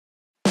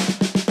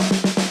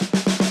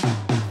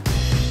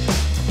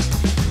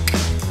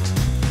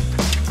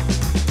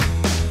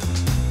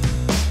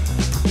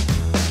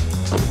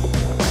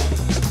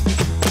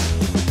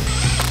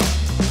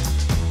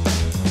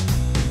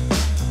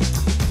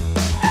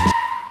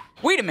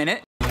a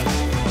minute.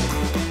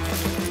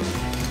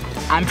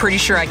 I'm pretty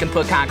sure I can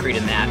put concrete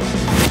in that.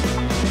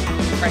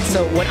 All right,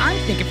 so what I'm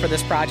thinking for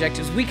this project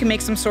is we can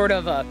make some sort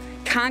of a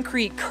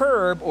concrete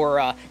curb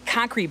or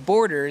concrete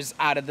borders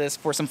out of this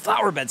for some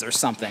flower beds or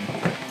something.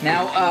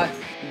 Now,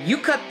 you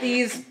cut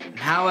these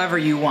however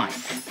you want,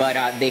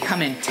 but they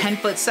come in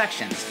 10-foot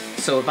sections.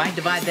 So if I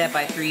divide that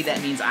by 3,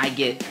 that means I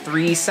get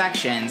 3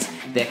 sections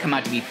that come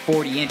out to be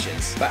 40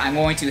 inches. But I'm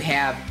going to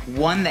have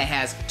one that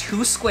has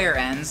 2 square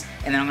ends,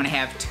 and then I'm gonna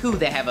have 2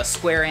 that have a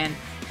square end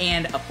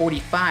and a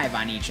 45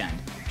 on each end,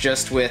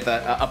 just with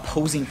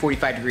opposing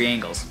 45-degree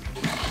angles.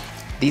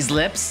 These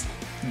lips,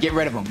 get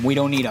rid of them. We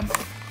don't need them.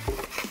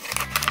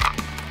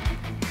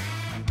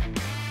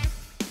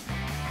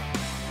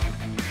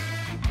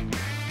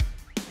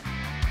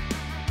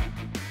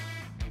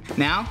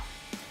 Now,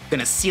 I'm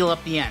gonna seal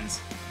up the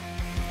ends.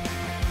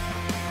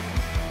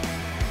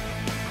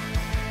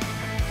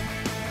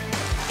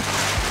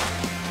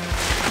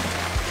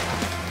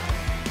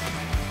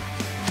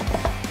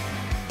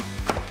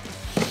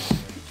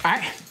 All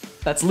right,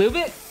 let's lube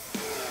it.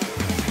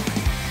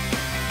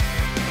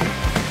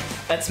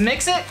 Let's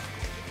mix it.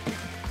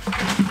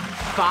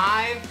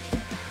 5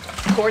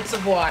 quarts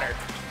of water.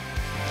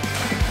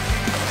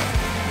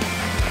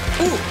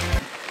 Ooh,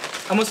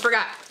 almost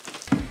forgot.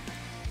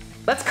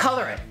 Let's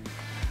color it.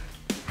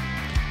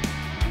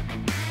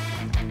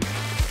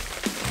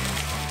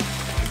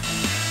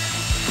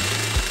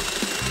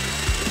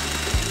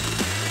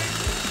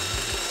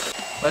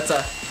 Let's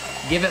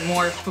give it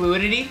more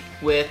fluidity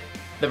with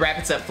the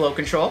Rapid Set Flow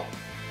Control.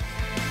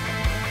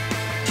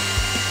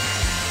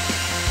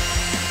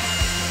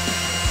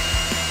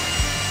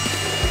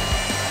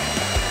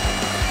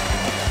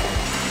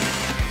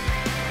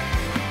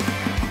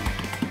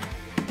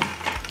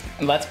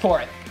 And let's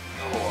pour it.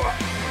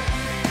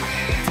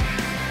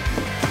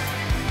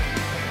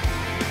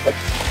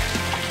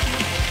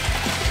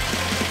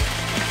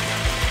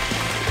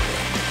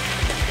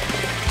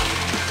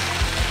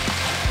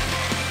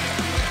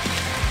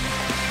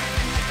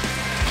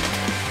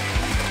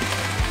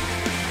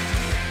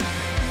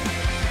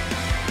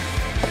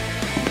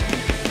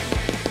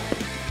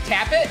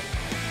 Tap it.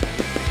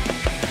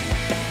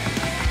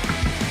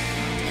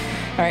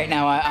 All right,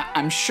 now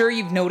I'm sure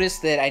you've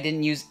noticed that I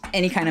didn't use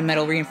any kind of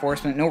metal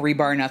reinforcement, no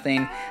rebar,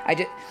 nothing.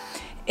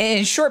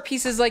 In short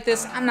pieces like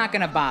this, I'm not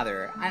gonna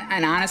bother.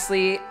 And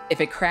honestly, if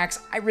it cracks,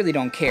 I really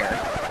don't care.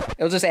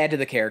 It'll just add to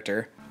the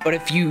character. But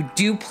if you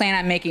do plan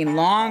on making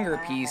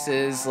longer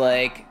pieces,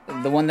 like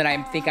the one that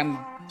I'm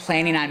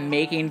planning on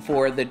making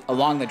for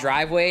along the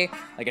driveway,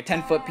 like a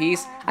 10-foot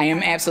piece, I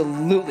am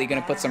absolutely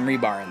gonna put some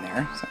rebar in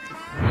there. So.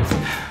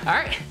 All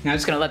right, now I'm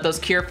just gonna let those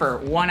cure for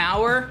 1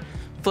 hour,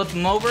 flip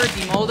them over,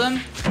 demold them,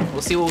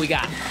 we'll see what we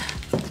got.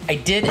 I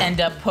did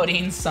end up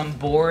putting some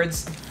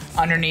boards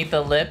underneath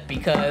the lip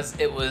because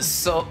it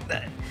was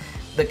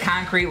the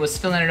concrete was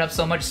filling it up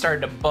so much it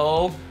started to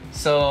bow,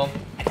 so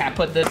I kind of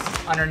put this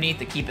underneath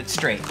to keep it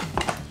straight.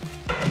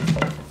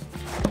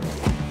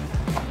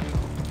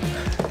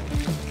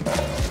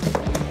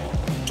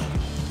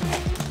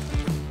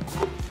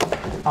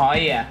 Oh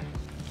yeah,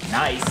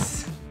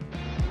 nice.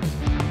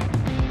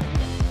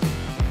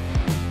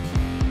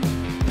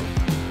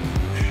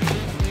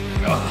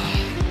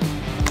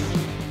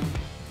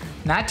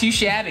 Not too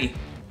shabby.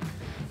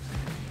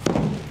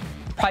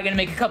 Probably gonna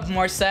make a couple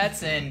more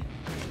sets and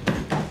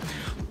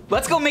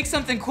let's go make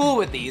something cool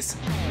with these.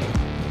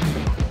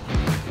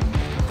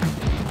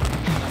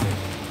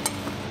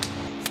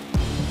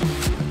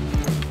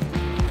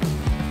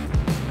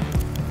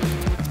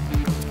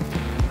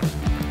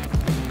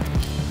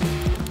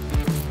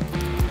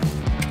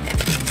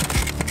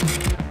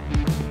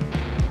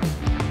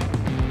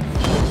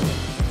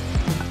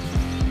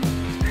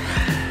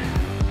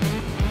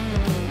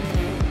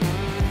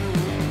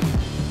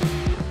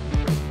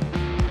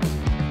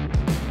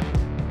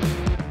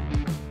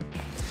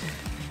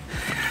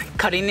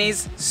 Cutting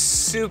these,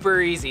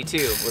 super easy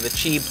too, with a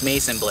cheap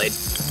mason blade.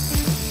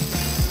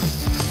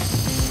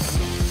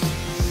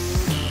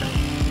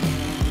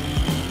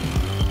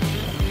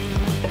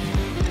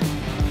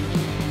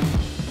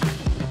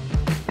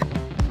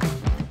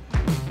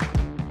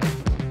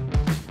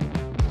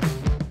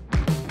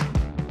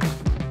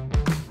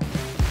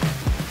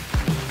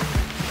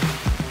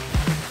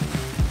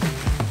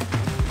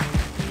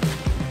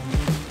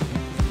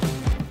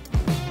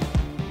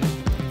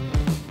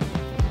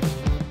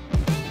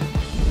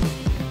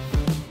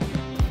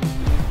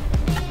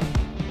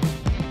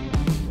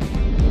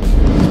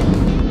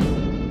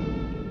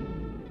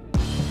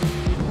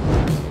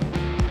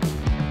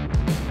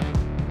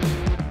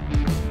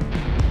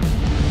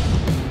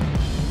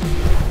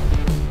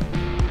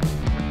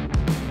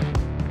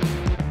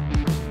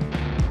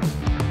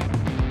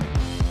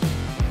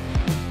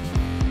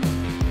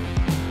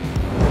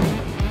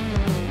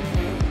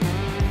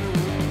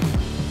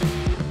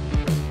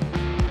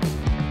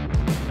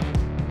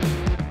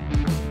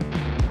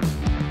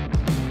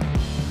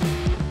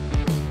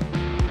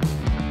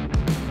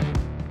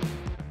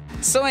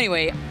 So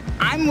anyway,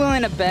 I'm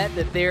willing to bet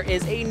that there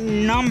is a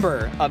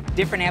number of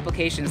different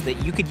applications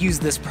that you could use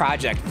this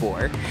project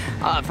for.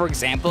 For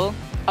example,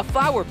 a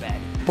flower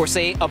bed, or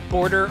say a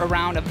border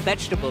around a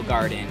vegetable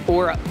garden,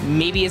 or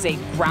maybe as a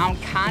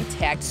ground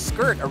contact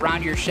skirt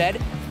around your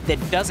shed that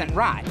doesn't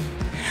rot.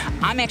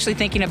 I'm actually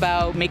thinking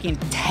about making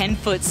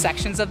 10-foot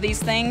sections of these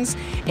things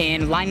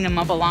and lining them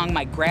up along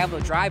my gravel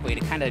driveway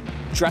to kind of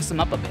dress them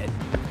up a bit.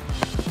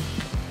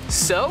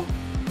 So,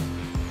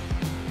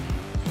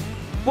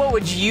 what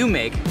would you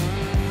make